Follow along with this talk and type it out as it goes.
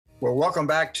Well, welcome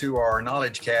back to our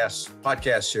Knowledge Cast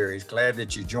podcast series. Glad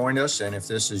that you joined us. And if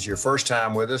this is your first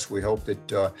time with us, we hope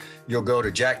that you'll go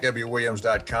to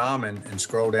jackwwilliams.com and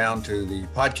scroll down to the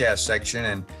podcast section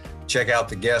and check out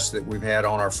the guests that we've had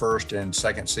on our first and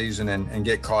second season and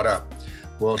get caught up.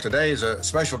 Well, today is a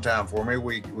special time for me.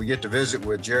 We get to visit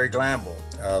with Jerry Glanville,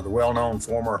 the well-known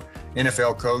former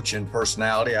NFL coach and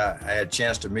personality. I had a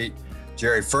chance to meet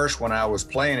Jerry first when I was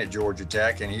playing at Georgia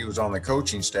Tech, and he was on the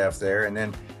coaching staff there. And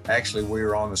then actually we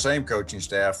were on the same coaching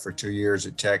staff for 2 years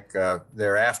at Tech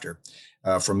thereafter.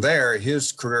 From there,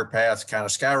 his career path kind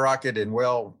of skyrocketed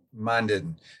and mine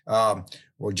didn't.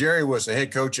 Well, Jerry was the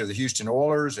head coach of the Houston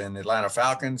Oilers and Atlanta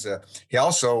Falcons. He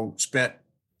also spent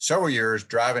several years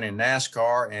driving in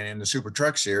NASCAR and in the Super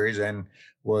Truck Series, and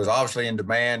was obviously in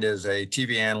demand as a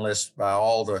TV analyst by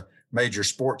all the major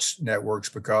sports networks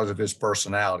because of his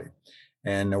personality.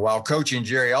 And while coaching,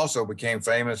 Jerry also became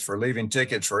famous for leaving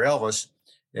tickets for Elvis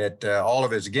at all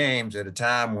of his games at a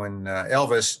time when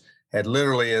Elvis had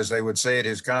literally, as they would say at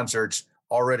his concerts,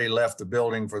 already left the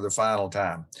building for the final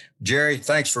time. Jerry,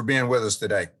 thanks for being with us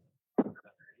today.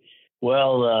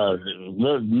 Well,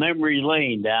 memory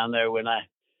lane down there when I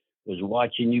was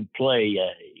watching you play.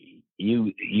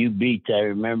 You beat, I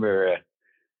remember,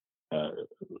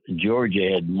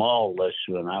 Georgia had mauled us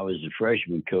when I was a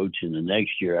freshman coach, and the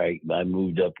next year I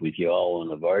moved up with you all on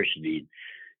the varsity.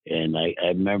 And I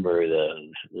remember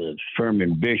the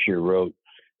Furman Bisher wrote,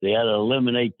 they had to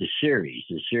eliminate the series.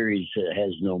 The series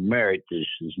has no merit. This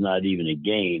is not even a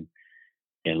game.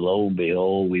 And lo and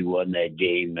behold, we won that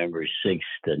game, remember, 6-0.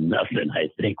 I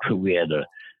think we had an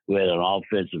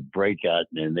offensive breakout,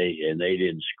 and they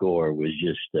didn't score. It was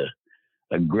just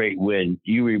a great win.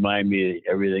 You remind me of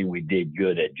everything we did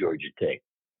good at Georgia Tech.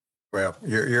 Well,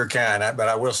 you're kind, but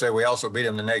I will say we also beat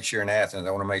them the next year in Athens.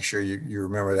 I want to make sure you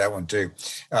remember that one too.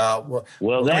 That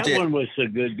one was so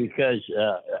good because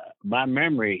my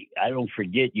memory, I don't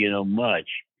forget, much.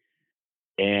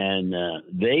 And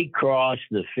they crossed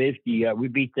the 50. We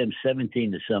beat them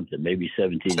 17 to something, maybe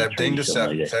 17 to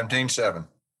 7. 17-7.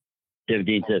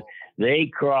 17-7. They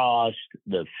crossed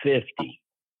the 50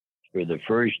 for the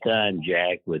first time,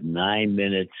 Jack, with 9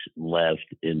 minutes left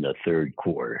in the third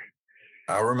quarter.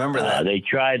 I remember that. They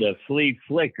tried a flea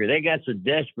flicker. They got so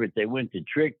desperate they went to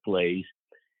trick plays,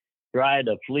 tried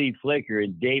a flea flicker,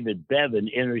 and David Bevan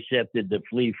intercepted the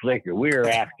flea flicker. We were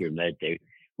after him that day.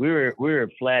 We were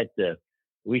flat.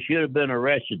 We should have been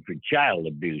arrested for child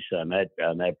abuse on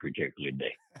that particular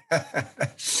day.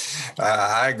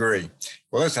 I agree.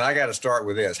 Well, listen, I got to start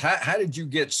with this. How did you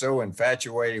get so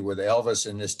infatuated with Elvis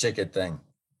and this ticket thing?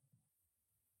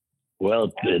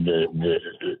 Well,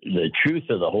 the truth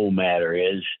of the whole matter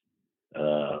is,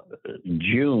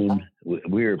 June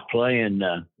we were playing.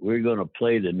 We were going to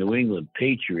play the New England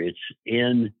Patriots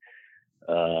in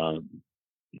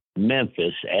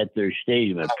Memphis at their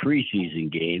stadium, a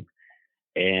preseason game,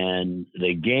 and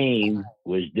the game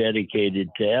was dedicated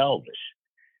to Elvis.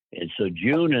 And so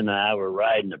June and I were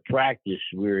riding to practice.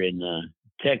 We were in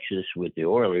Texas with the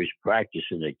Oilers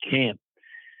practicing at camp.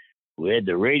 We had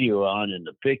the radio on in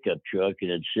the pickup truck,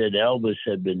 and it said Elvis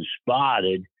had been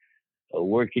spotted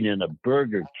working in a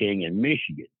Burger King in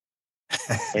Michigan.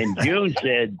 And June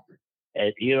said,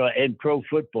 in pro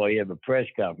football, you have a press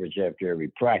conference after every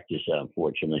practice,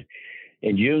 unfortunately.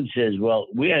 And June says, well,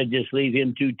 we got to just leave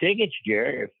him 2 tickets,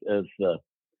 Jerry, if the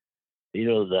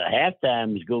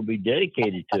halftime is going to be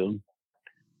dedicated to him.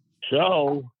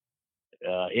 So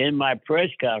in my press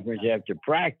conference after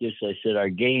practice, I said our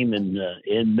game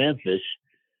in Memphis,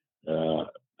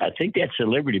 I think that's the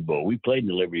Liberty Bowl. We played in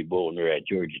the Liberty Bowl when we were at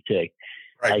Georgia Tech.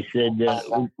 Right. I said,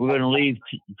 we're going to leave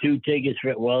 2 tickets.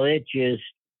 Well, it just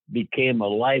became a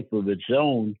life of its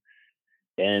own.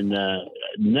 And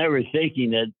never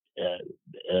thinking that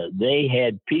they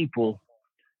had people,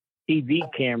 TV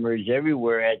cameras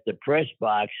everywhere at the press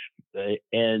box,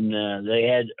 and they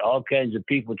had all kinds of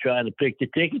people trying to pick the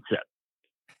tickets up.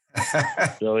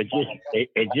 So it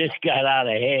just got out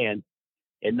of hand.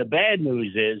 And the bad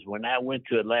news is, when I went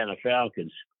to Atlanta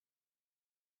Falcons,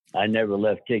 I never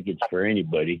left tickets for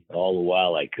anybody. All the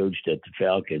while I coached at the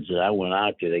Falcons, and I went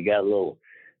out there. They got a little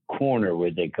corner where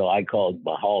I call it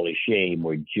the Hall of Shame,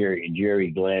 where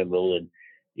Jerry Glanville and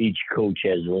each coach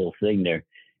has a little thing there.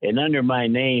 And under my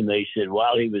name, they said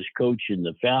while he was coaching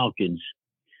the Falcons,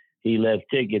 he left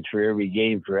tickets for every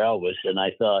game for Elvis. And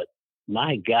I thought,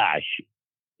 my gosh,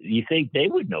 you think they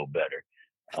would know better?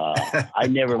 I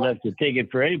never left a ticket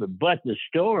for anybody. But the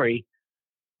story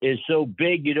is so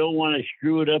big, you don't want to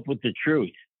screw it up with the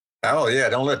truth. Oh, yeah.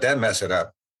 Don't let that mess it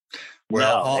up.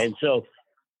 Well, no. And so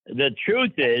the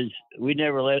truth is, we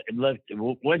never left.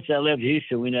 Once I left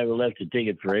Houston, we never left a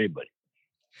ticket for anybody.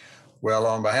 Well,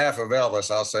 on behalf of Elvis,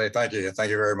 I'll say thank you.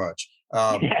 Thank you very much.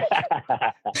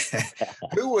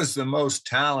 Who was the most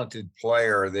talented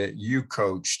player that you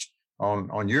coached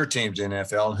on your teams in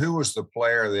NFL? And who was the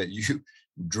player that you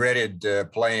dreaded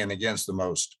playing against the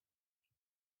most?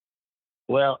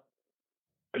 Well,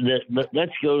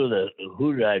 let's go to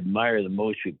who did I admire the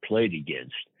most we played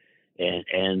against,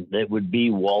 and that would be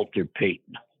Walter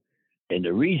Payton. And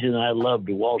the reason I loved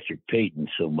Walter Payton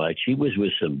so much, he was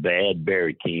with some bad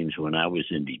Bear teams when I was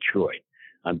in Detroit.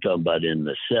 I'm talking about in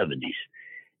the 70s.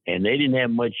 And they didn't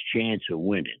have much chance of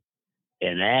winning.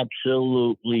 And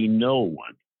absolutely no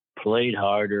one played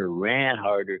harder, ran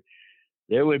harder.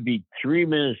 There would be 3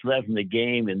 minutes left in the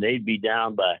game, and they'd be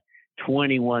down by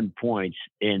 21 points,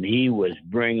 and he was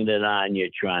bringing it on you,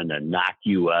 trying to knock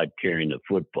you out carrying the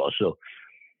football. So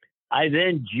I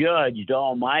then judged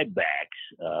all my backs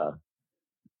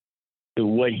to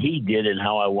what he did and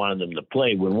how I wanted them to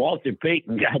play. When Walter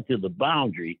Payton got to the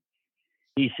boundary,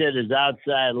 he said his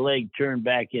outside leg turned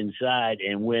back inside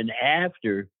and went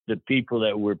after the people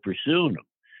that were pursuing him.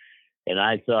 And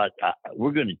I thought,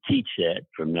 we're going to teach that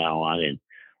from now on. And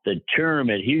the term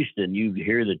at Houston, you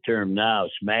hear the term now,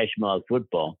 smash mouth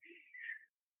football,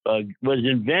 was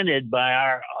invented by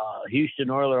our Houston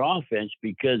Oilers offense,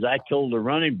 because I told the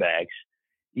running backs,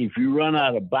 if you run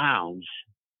out of bounds,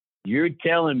 you're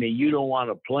telling me you don't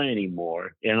want to play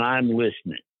anymore, and I'm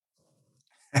listening.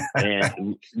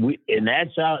 and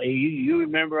that's how you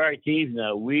remember our teams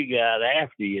now. We got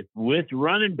after you with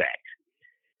running backs.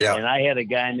 Yeah. And I had a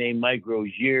guy named Mike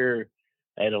Rozier,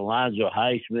 I had Alonzo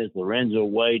Highsmith, Lorenzo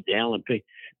White, Alan Pick.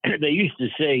 They used to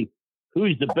say,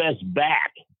 who's the best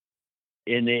back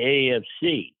in the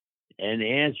AFC? And the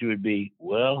answer would be,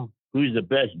 well, who's the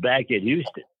best back at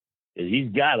Houston? Because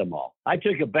he's got them all. I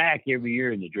took a back every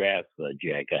year in the draft,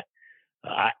 Jack.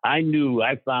 I knew,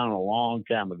 I found a long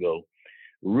time ago,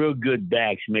 real good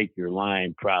backs make your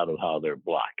line proud of how they're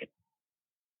blocking.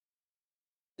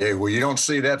 Yeah, well, you don't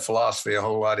see that philosophy a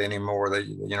whole lot anymore. That,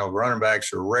 running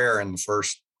backs are rare in the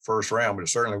first round, but it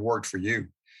certainly worked for you.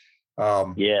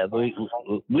 Yeah,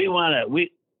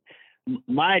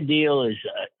 my deal is,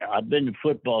 I've been in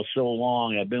football so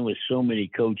long. I've been with so many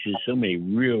coaches, so many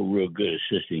real good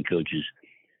assistant coaches.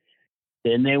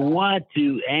 And they want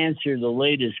to answer the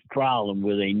latest problem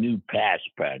with a new pass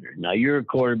pattern. Now, you're a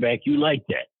quarterback. You like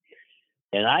that.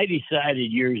 And I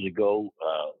decided years ago,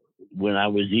 when I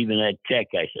was even at Tech,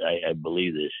 I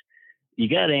believe this, you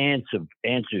got to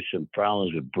answer some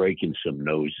problems with breaking some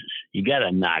noses. You got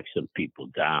to knock some people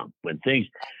down.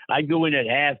 I'd go in at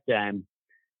halftime,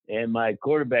 and my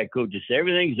quarterback coach would say,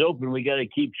 everything's open, we got to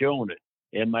keep showing it.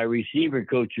 And my receiver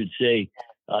coach would say,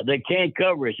 they can't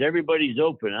cover us, everybody's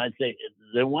open. I'd say,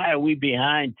 then why are we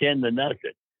behind 10-0?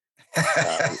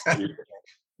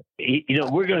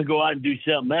 We're going to go out and do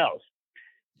something else.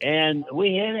 And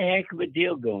we had a heck of a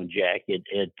deal going, Jack.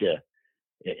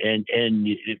 And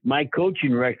my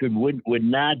coaching record would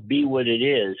not be what it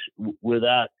is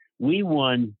without, we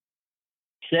won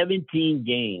 17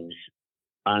 games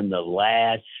on the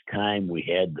last time we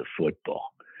had the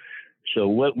football. So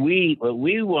what we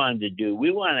wanted to do,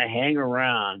 we want to hang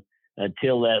around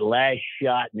until that last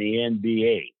shot in the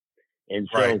NBA. And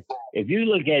so If you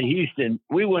look at Houston,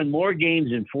 we won more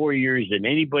games in 4 years than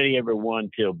anybody ever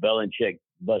won till Belichick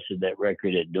busted that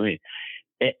record at doing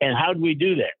it. And how did we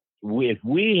do that? If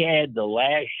we had the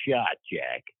last shot,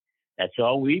 Jack, that's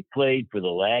all we played for, the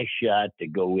last shot to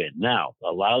go in. Now,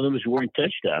 a lot of them weren't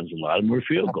touchdowns, a lot of them were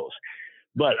field goals.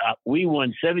 But we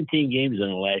won 17 games on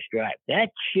the last drive.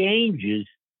 That changes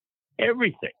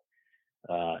everything.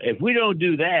 If we don't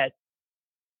do that,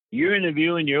 you're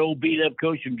interviewing your old beat-up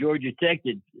coach from Georgia Tech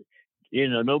that,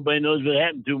 nobody knows what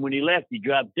happened to him when he left. He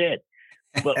dropped dead.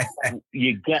 But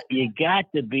you got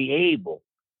to be able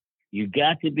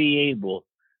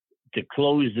to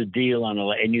close the deal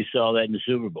and you saw that in the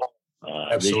Super Bowl.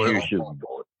 Absolutely. This year's Super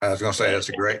Bowl. I was going to say that's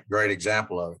a great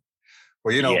example of it.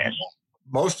 Well, yes.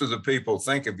 Most of the people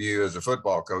think of you as a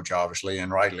football coach, obviously,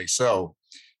 and rightly so,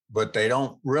 but they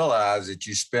don't realize that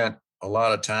you spent a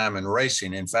lot of time in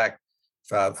racing. In fact,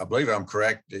 if I believe I'm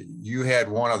correct, you had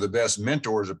one of the best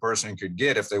mentors a person could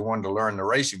get if they wanted to learn the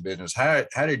racing business. How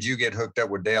did you get hooked up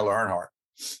with Dale Earnhardt?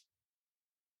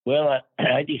 Well,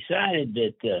 I decided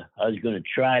that I was going to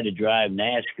try to drive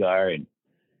NASCAR, and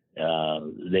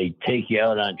they take you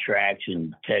out on tracks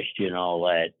and test you and all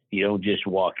that. You don't just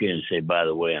walk in and say, by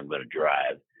the way, I'm going to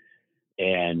drive.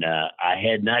 And I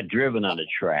had not driven on a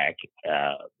track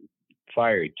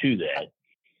prior to that.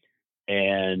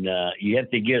 And you have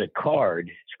to get a card.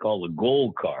 It's called a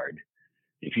gold card.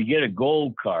 If you get a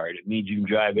gold card, it means you can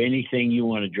drive anything you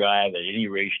want to drive at any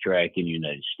racetrack in the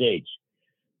United States.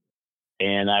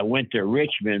 And I went to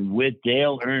Richmond with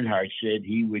Dale Earnhardt, said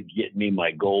he would get me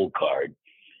my gold card.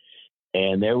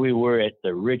 And there we were at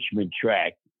the Richmond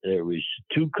track. There was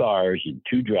 2 cars and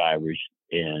 2 drivers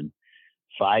and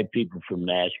 5 people from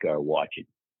NASCAR watching.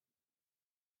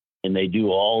 And they do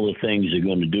all the things they're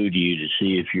going to do to you to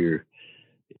see if you're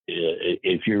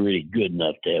really good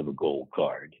enough to have a gold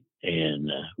card.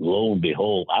 And lo and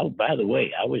behold, by the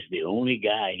way, I was the only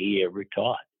guy he ever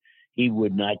taught. He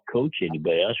would not coach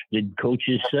anybody else. Didn't coach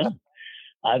his son.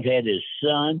 I've had his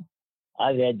son.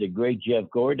 I've had the great Jeff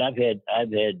Gordon. I've had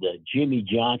Jimmy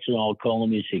Johnson. I'll call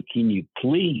him and say, "Can you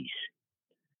please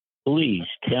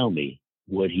tell me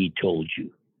what he told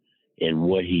you and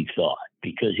what he thought?"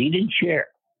 Because he didn't share.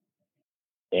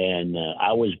 And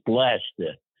I was blessed.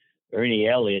 Ernie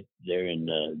Elliott there in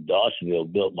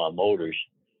Dawsonville built my motors.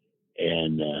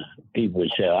 And people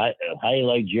would say, "How you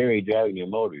like Jerry driving your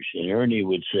motors?" And Ernie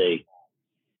would say,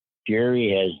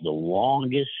 "Jerry has the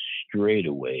longest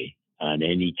straightaway on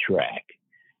any track."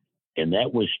 And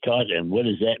that was taught. And what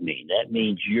does that mean? That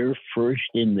means you're first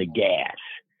in the gas.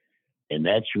 And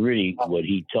that's really what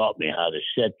he taught me, how to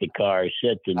set the car,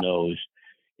 set the nose.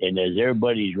 And as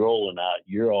everybody's rolling out,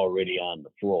 you're already on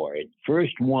the floor. And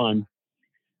first one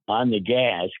on the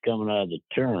gas coming out of the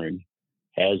turn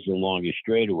has the longest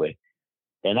straightaway.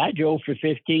 And I drove for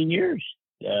 15 years.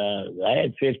 I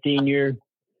had 15-year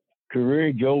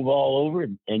career, drove all over,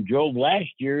 and drove last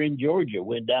year in Georgia.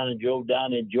 Went down and drove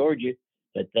down in Georgia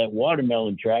at that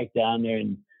watermelon track down there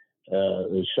in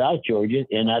South Georgia.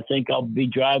 And I think I'll be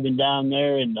driving down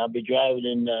there, and I'll be driving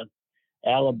in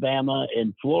Alabama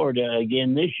and Florida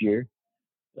again this year.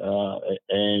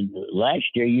 And last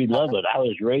year, you'd love it. I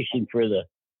was racing for the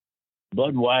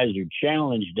Budweiser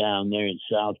Challenge down there in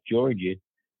South Georgia.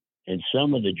 And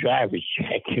some of the drivers,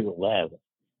 Jack, you will laugh,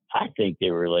 I think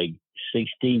they were like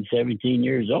 16, 17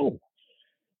 years old.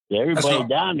 Everybody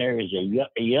down there is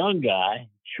a young guy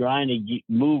trying to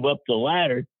move up the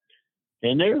ladder,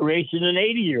 and they were racing an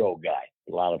 80-year-old guy.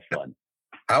 A lot of fun.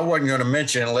 I wasn't going to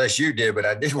mention unless you did, but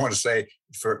I did want to say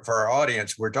for our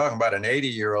audience, we're talking about an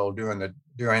 80-year-old doing the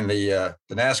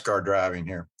NASCAR driving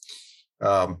here.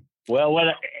 Well,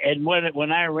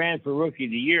 when I ran for Rookie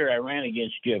of the Year, I ran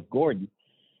against Jeff Gordon.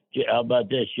 How about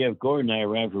this? Jeff Gordon and I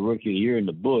ran for Rookie of the Year in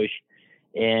the Busch.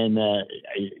 And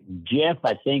Jeff,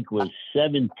 I think, was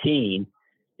 17,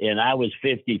 and I was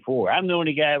 54. I'm the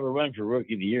only guy ever run for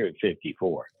Rookie of the Year at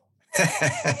 54.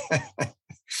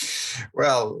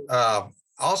 Well,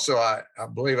 also, I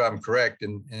believe I'm correct.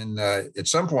 And at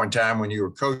some point in time when you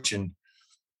were coaching,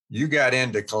 you got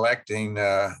into collecting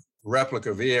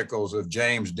replica vehicles of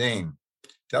James Dean.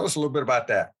 Tell us a little bit about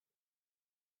that.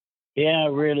 Yeah,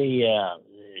 really.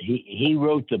 He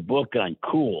wrote the book on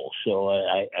Cool. So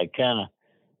I kind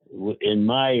of, in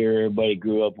my era, everybody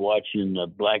grew up watching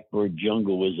Blackbird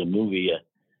Jungle was a movie,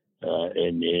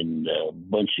 and a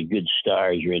bunch of good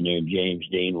stars were in there, and James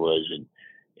Dean was. And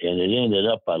it ended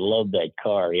up, I loved that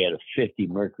car. He had a 50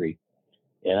 Mercury.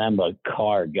 And I'm a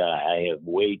car guy. I have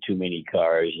way too many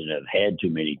cars and have had too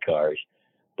many cars.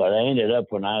 But I ended up,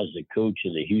 when I was the coach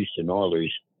of the Houston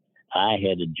Oilers, I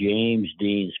had a James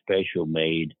Dean special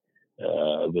made.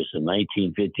 It was a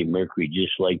 1950 Mercury,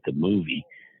 just like the movie.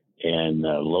 And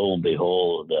lo and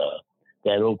behold,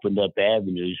 that opened up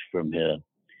avenues from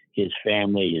his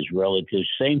family, his relatives.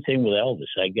 Same thing with Elvis.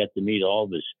 I got to meet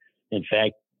Elvis. In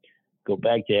fact, go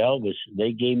back to Elvis,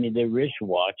 they gave me the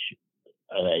wristwatch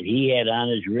he had on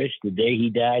his wrist the day he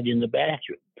died in the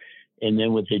bathroom. And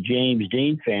then with the James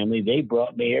Dean family, they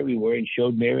brought me everywhere and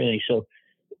showed me everything. So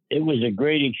it was a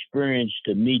great experience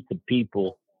to meet the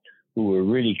people who were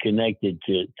really connected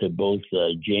to both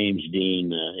James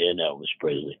Dean and Elvis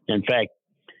Presley. In fact,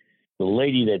 the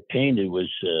lady that painted was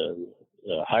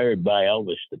hired by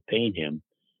Elvis to paint him,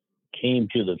 came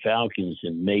to the Falcons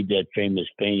and made that famous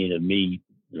painting of me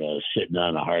sitting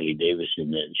on a Harley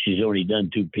Davidson. She's only done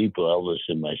 2 people, Elvis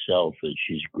and myself, and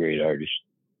she's a great artist.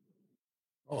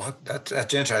 Oh, that's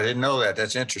interesting. I didn't know that.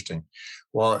 That's interesting.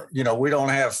 Well, we don't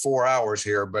have 4 hours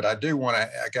here, but I do want to,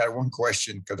 I got one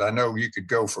question, because I know you could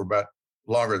go for about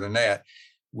longer than that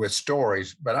with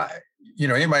stories, but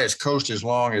anybody that's coached as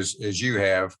long as you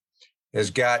have has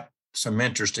got some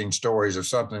interesting stories of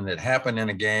something that happened in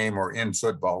a game or in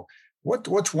football.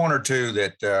 What's 1 or 2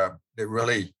 that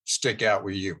really stick out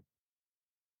with you?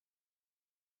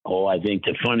 Oh, I think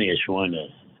the funniest one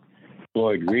is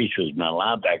Floyd Reese was my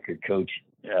linebacker coach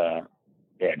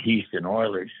at Houston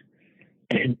Oilers.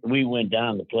 And we went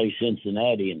down to play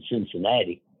Cincinnati in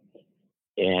Cincinnati.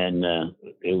 And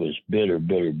it was bitter,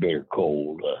 bitter, bitter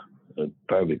cold.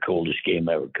 probably the coldest game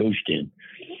I ever coached in.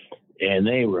 And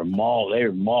they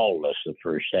mauled us the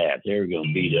first half. They were going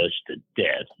to beat us to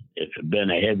death. If it had been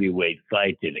a heavyweight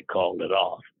fight, they'd have called it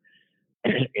off.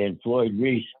 And Floyd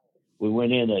Reese, we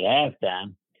went in at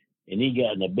halftime, and he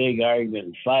got in a big argument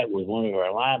and fight with one of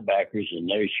our linebackers, and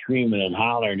they're screaming and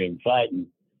hollering and fighting.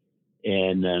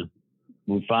 And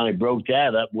we finally broke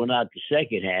that up, went out the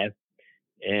second half,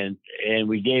 and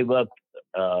we gave up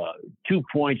 2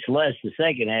 points less the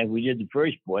second half. We did the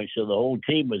first point, so the whole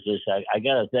team was this. I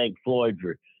got to thank Floyd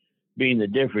for being the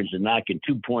difference and knocking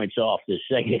 2 points off the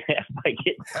second half by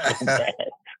getting so bad.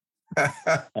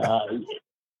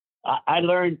 I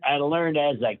learned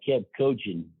as I kept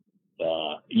coaching.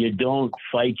 You don't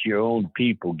fight your own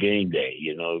people game day.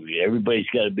 You know, everybody's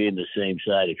got to be on the same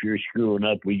side. If you're screwing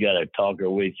up, we got to talk our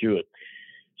way through it.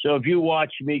 So if you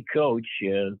watch me coach,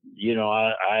 you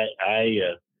know,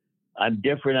 I'm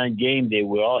different on game day.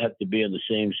 We all have to be on the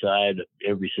same side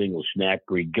every single snap,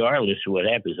 regardless of what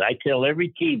happens. I tell every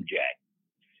team, Jack,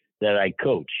 that I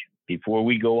coach before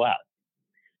we go out.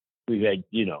 We've had,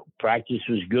 you know, practice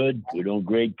was good. We don't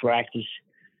grade practice.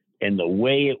 And the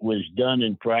way it was done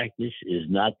in practice is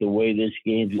not the way this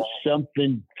game is.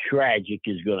 Something tragic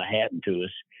is going to happen to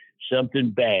us,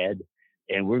 something bad,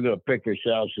 and we're going to pick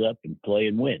ourselves up and play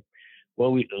and win.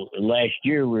 Well, last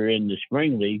year we were in the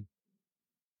spring league.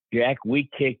 Jack, we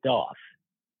kicked off.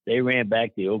 They ran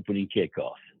back the opening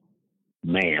kickoff.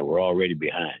 Man, we're already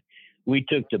behind. We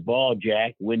took the ball,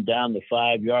 Jack, went down the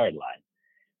 5-yard line,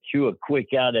 threw a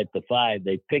quick out at the 5.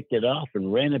 They picked it off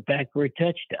and ran it back for a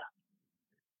touchdown.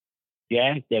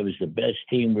 Jack, that was the best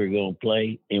team we were going to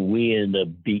play, and we ended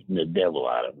up beating the devil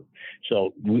out of them.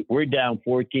 So we're down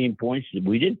 14 points.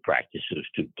 We did practice those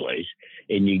 2 plays,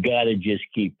 and you got to just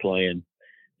keep playing.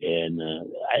 And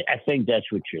I think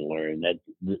that's what you learn.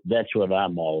 That's what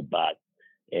I'm all about.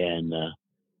 And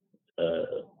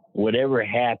whatever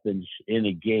happens in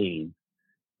a game,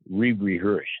 we've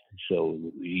rehearsed. So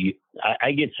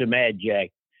I get so mad, Jack.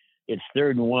 It's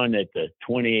 3rd and 1 at the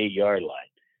 28-yard line.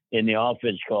 And the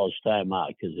offense calls timeout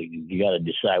because you got to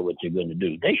decide what they're going to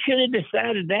do. They should have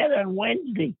decided that on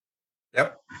Wednesday.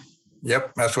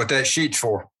 Yep. That's what that sheet's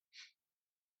for.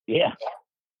 Yeah.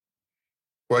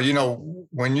 Well, you know,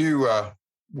 when you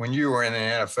were in the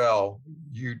NFL,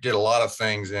 you did a lot of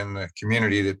things in the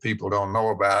community that people don't know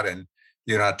about. And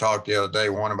you and I talked the other day,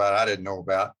 one about I didn't know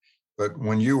about. But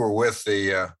when you were with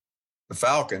the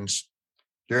Falcons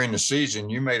during the season,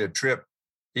 you made a trip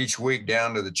each week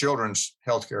down to the Children's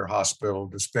Healthcare Hospital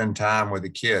to spend time with the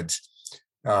kids.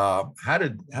 How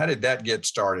did that get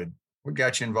started? What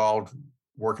got you involved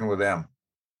working with them?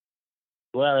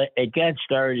 Well, it got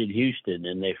started in Houston,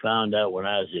 and they found out when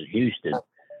I was in Houston.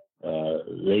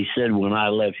 They said when I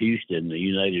left Houston, the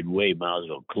United Way might as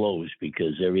well close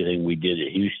because everything we did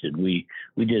at Houston, we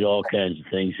did all kinds of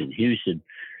things in Houston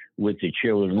with the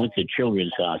children, with the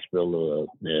Children's Hospital.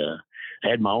 I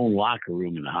had my own locker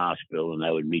room in the hospital, and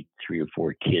I would meet 3 or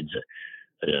 4 kids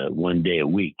one day a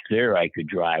week. There I could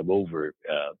drive over.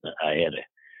 I had a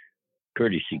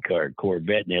courtesy car,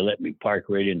 Corvette, and they let me park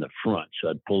right in the front. So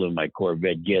I'd pull in my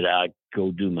Corvette, get out,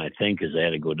 go do my thing because I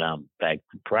had to go down back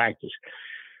to practice.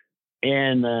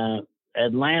 And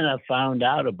Atlanta found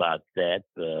out about that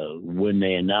when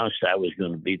they announced I was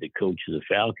going to be the coach of the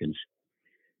Falcons.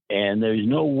 And there's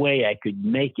no way I could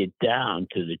make it down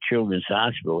to the Children's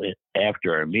Hospital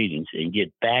after our meetings and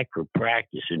get back for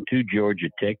practice. And 2 Georgia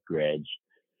Tech grads,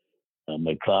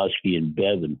 McCloskey and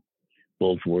Bevan,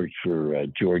 both worked for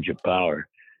Georgia Power.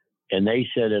 And they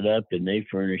set it up, and they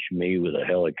furnished me with a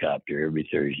helicopter every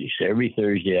Thursday. So every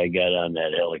Thursday I got on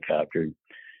that helicopter.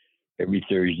 Every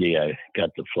Thursday I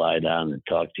got to fly down and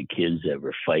talk to kids that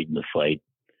were fighting the fight.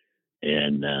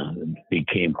 And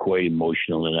became quite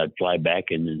emotional. And I'd fly back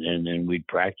and then we'd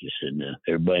practice. And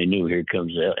everybody knew here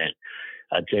comes that. And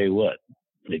I tell you what,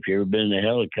 if you've ever been in a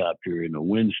helicopter in a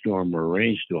windstorm or a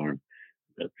rainstorm,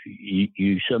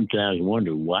 you sometimes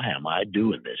wonder, why am I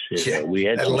doing this? Yeah, we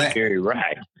had some scary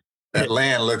ride. That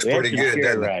land looks pretty good,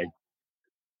 doesn't it?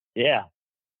 Yeah.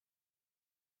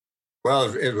 Well,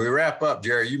 as we wrap up,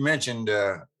 Jerry, you mentioned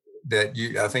that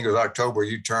I think it was October,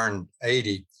 you turned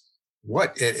 80.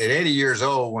 What at 80 years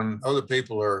old, when other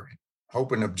people are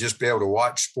hoping to just be able to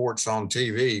watch sports on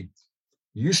TV,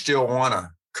 you still want to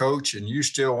coach and you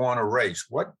still want to race.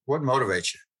 What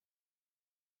motivates you?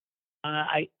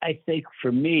 I think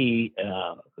for me,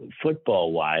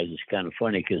 football wise, it's kind of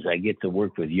funny because I get to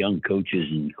work with young coaches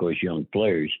and of course young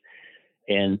players,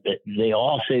 and they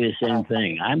all say the same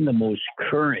thing. I'm the most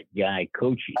current guy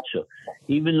coaching. So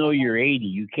even though you're 80,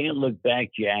 you can't look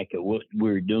back, Jack, at what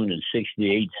we were doing in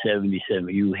 68, 77.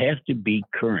 You have to be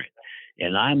current.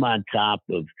 And I'm on top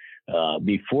of,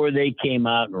 before they came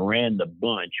out and ran the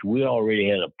bunch, we already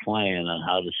had a plan on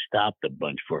how to stop the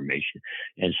bunch formation.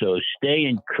 And so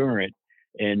staying current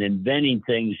and inventing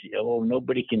things,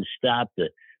 nobody can stop the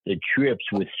trips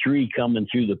with three coming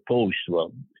through the post.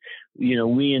 Well,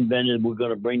 we invented, we're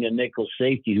going to bring the nickel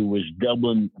safety who was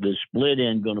doubling the split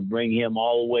end, going to bring him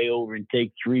all the way over and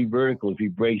take three vertical. If he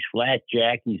breaks flat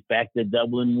jack, he's back to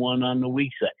doubling one on the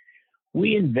weak side.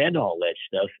 We invent all that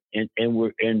stuff. And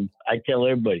I tell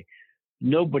everybody,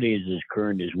 nobody is as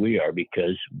current as we are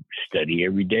because study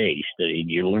every day.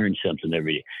 You learn something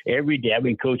every day. Every day. I've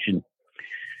been coaching,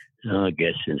 I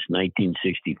guess, since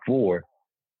 1964,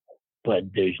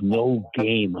 but there's no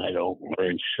game I don't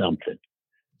learn something.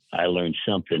 I learn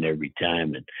something every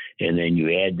time, and then you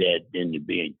add that into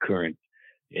being current,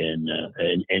 and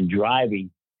driving.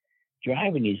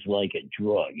 Driving is like a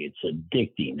drug. It's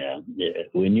addicting.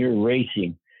 When you're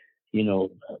racing,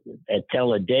 at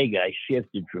Talladega, I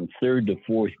shifted from third to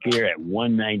fourth gear at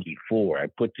 194. I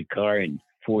put the car in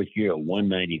fourth gear at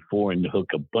 194 and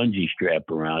hook a bungee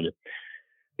strap around it.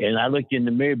 And I looked in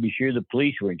the mirror to be sure the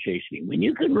police weren't chasing me. When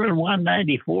you can run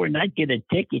 194 and not get a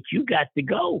ticket, you got to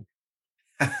go.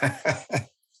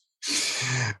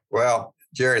 Well,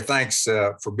 Jerry, thanks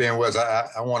for being with us.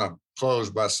 I want to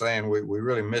close by saying we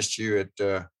really missed you at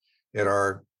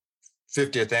our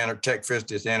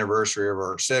 50th anniversary of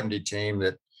our 70 team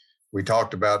that we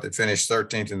talked about that finished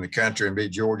 13th in the country and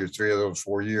beat Georgia 3 of those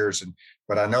 4 years.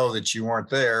 But I know that you weren't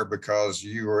there because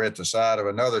you were at the side of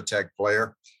another Tech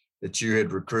player that you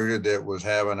had recruited that was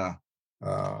having a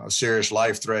serious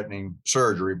life-threatening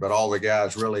surgery. But all the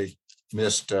guys really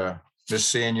missed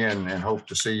seeing you and hope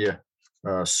to see you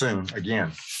soon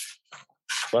again.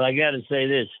 Well, I got to say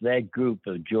this, that group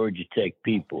of Georgia Tech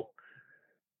people,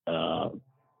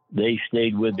 they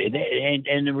stayed with me.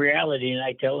 And the reality, and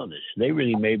I tell them this, they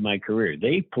really made my career.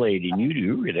 They played, and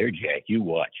you were there, Jack, you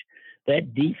watch.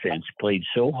 That defense played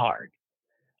so hard.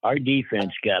 Our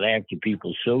defense got after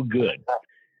people so good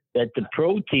that the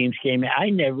pro teams came in. I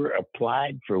never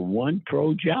applied for one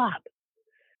pro job.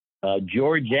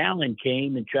 George Allen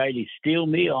came and tried to steal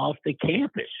me off the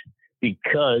campus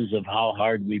because of how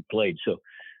hard we played. So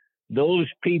those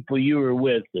people you were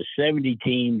with, the 70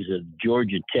 teams of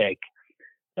Georgia Tech,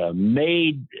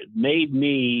 made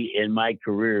me in my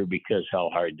career because how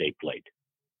hard they played.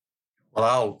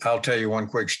 Well, I'll tell you one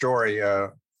quick story.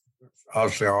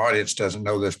 Obviously, our audience doesn't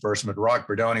know this person, but Rock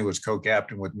Berdoni was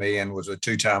co-captain with me and was a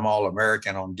 2-time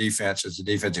All-American on defense as a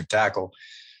defensive tackle.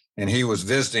 And he was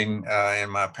visiting in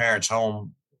my parents'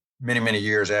 home many, many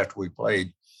years after we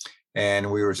played.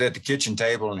 And we were at the kitchen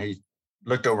table, and he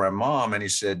looked over at Mom and he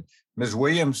said, "Ms.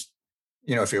 Williams,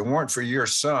 if it weren't for your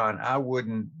son, I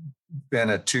wouldn't been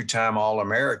a 2-time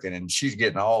All-American." And she's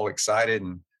getting all excited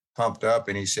and pumped up.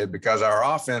 And he said, "Because our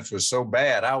offense was so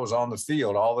bad, I was on the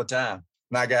field all the time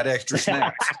and I got extra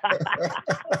snaps."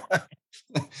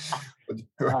 It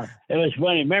was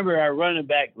funny. Remember our running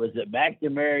back, was it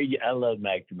McNamara? I love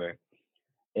McNamara.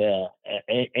 Yeah.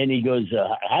 And he goes,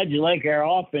 "How'd you like our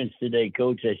offense today,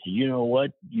 Coach?" I said, "You know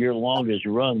what? Your longest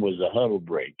run was a huddle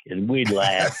break." And we'd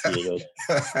laugh,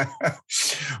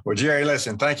 Well, Jerry,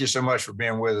 listen, thank you so much for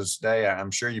being with us today.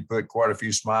 I'm sure you put quite a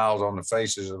few smiles on the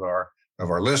faces of our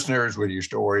listeners with your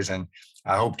stories. And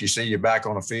I hope to see you back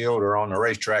on the field or on the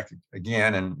racetrack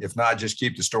again. And if not, just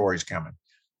keep the stories coming.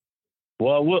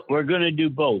 Well, we're going to do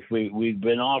both. We've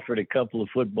been offered a couple of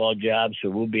football jobs, so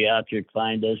we'll be out there to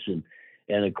find us.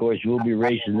 And of course, we'll be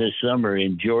racing this summer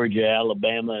in Georgia,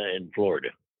 Alabama, and Florida.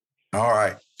 All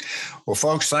right. Well,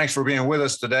 folks, thanks for being with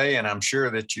us today. And I'm sure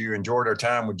that you enjoyed our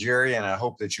time with Jerry. And I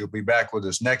hope that you'll be back with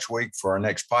us next week for our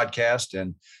next podcast.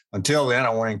 And until then, I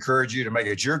want to encourage you to make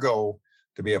it your goal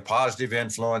to be a positive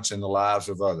influence in the lives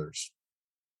of others.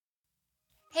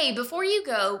 Hey, before you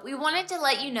go, we wanted to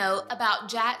let you know about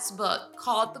Jack's book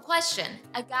called The Question,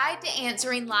 a guide to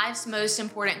answering life's most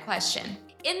important question.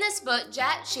 In this book,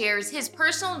 Jack shares his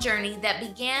personal journey that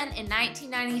began in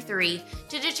 1993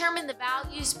 to determine the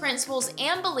values, principles,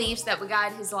 and beliefs that would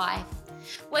guide his life.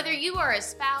 Whether you are a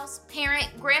spouse, parent,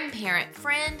 grandparent,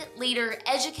 friend, leader,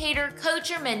 educator,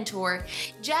 coach, or mentor,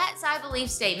 Jack's I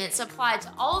Believe statements apply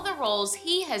to all the roles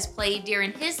he has played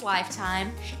during his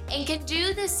lifetime and can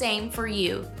do the same for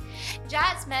you.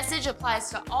 Jack's message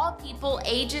applies to all people,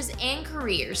 ages, and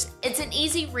careers. It's an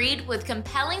easy read with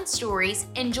compelling stories,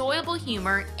 enjoyable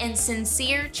humor, and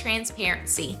sincere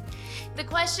transparency. The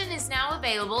Question is now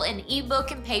available in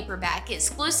ebook and paperback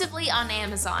exclusively on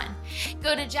Amazon.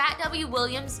 Go to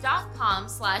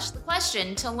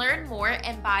jackwwilliams.com/thequestion to learn more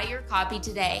and buy your copy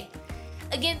today.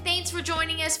 Again, thanks for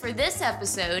joining us for this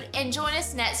episode, and join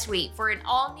us next week for an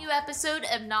all-new episode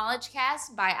of Knowledge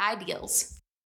Cast by Ideals.